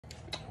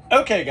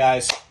Okay,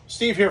 guys,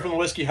 Steve here from the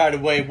Whiskey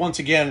Hideaway. Once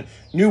again,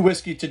 new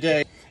whiskey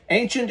today.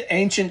 Ancient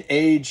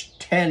Age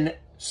 10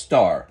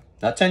 star.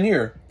 Not 10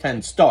 year,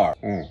 10 star.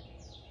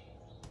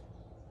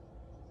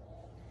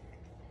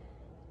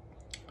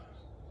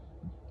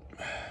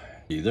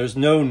 There's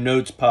no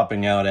notes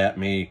popping out at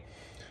me.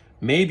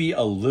 Maybe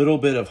a little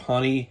bit of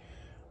honey,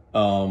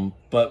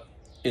 but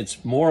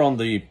it's more on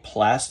the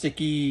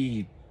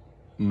plasticky,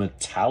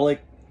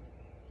 metallic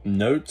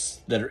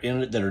notes that are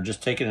in it that are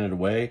just taking it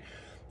away.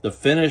 The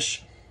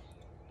finish,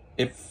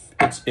 it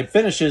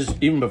finishes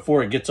even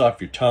before it gets off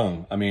your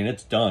tongue. I mean,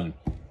 it's done.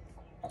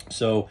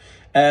 So,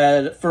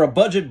 for a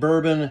budget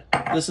bourbon,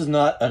 this is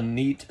not a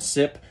neat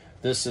sip.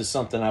 This is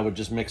something I would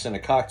just mix in a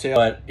cocktail,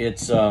 but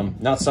it's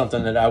not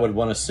something that I would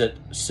want to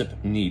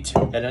sip neat.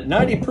 And at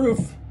 90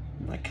 proof,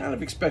 I kind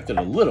of expected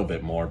a little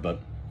bit more, but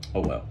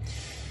oh well.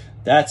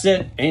 That's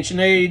it.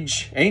 Ancient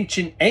Age,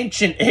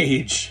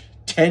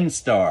 10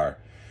 star.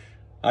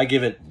 I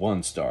give it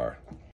 1 star.